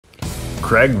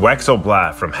Craig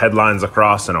Wexelblatt from Headlines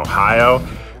Lacrosse in Ohio.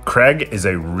 Craig is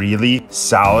a really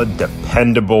solid,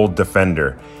 dependable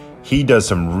defender. He does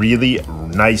some really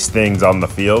nice things on the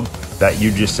field that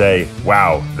you just say,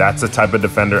 wow, that's the type of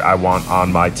defender I want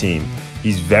on my team.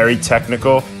 He's very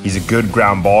technical. He's a good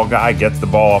ground ball guy, gets the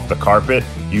ball off the carpet.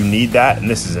 You need that, and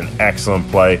this is an excellent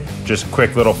play. Just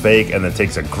quick little fake, and then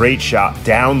takes a great shot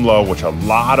down low, which a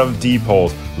lot of deep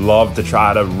holes love to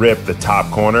try to rip the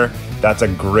top corner. That's a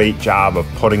great job of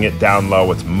putting it down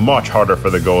low. It's much harder for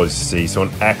the goalies to see, so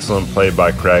an excellent play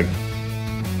by Craig.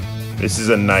 This is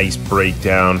a nice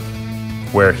breakdown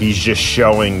where he's just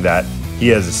showing that he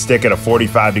has a stick at a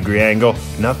 45-degree angle.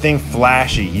 Nothing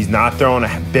flashy. He's not throwing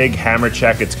a big hammer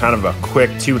check. It's kind of a quick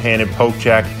two-handed poke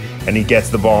check, and he gets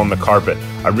the ball on the carpet.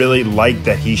 I really like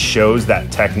that he shows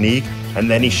that technique, and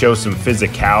then he shows some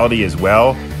physicality as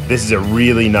well. This is a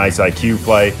really nice IQ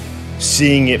play.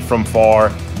 Seeing it from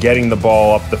far, getting the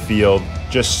ball up the field,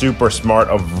 just super smart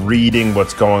of reading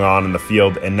what's going on in the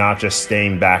field and not just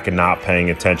staying back and not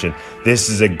paying attention. This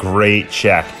is a great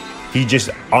check. He just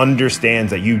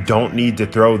understands that you don't need to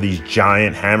throw these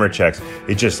giant hammer checks.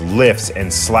 It just lifts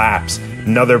and slaps.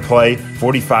 Another play,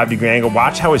 45-degree angle.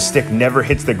 Watch how his stick never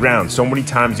hits the ground. So many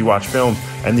times you watch films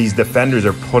and these defenders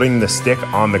are putting the stick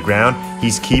on the ground.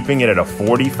 He's keeping it at a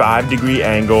 45-degree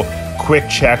angle. Quick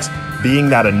checks, being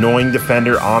that annoying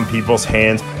defender on people's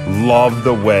hands. Love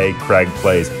the way Craig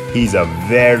plays. He's a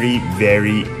very,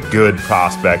 very good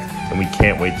prospect, and we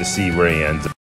can't wait to see where he ends up.